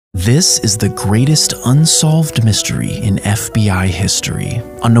This is the greatest unsolved mystery in FBI history.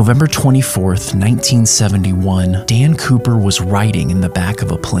 On November 24th, 1971, Dan Cooper was writing in the back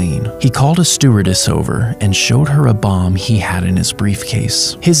of a plane. He called a stewardess over and showed her a bomb he had in his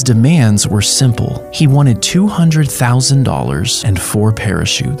briefcase. His demands were simple. He wanted $200,000 and 4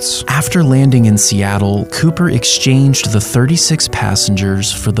 parachutes. After landing in Seattle, Cooper exchanged the 36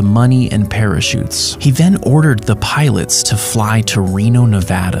 passengers for the money and parachutes. He then ordered the pilots to fly to Reno,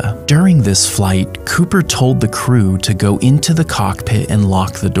 Nevada. During this flight, Cooper told the crew to go into the cockpit and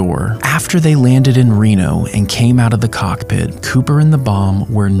lock the door. After they landed in Reno and came out of the cockpit, Cooper and the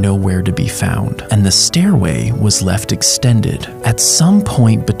bomb were nowhere to be found, and the stairway was left extended. At some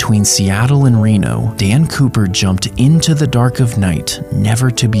point between Seattle and Reno, Dan Cooper jumped into the dark of night,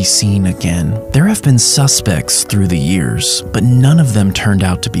 never to be seen again. There have been suspects through the years, but none of them turned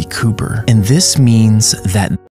out to be Cooper, and this means that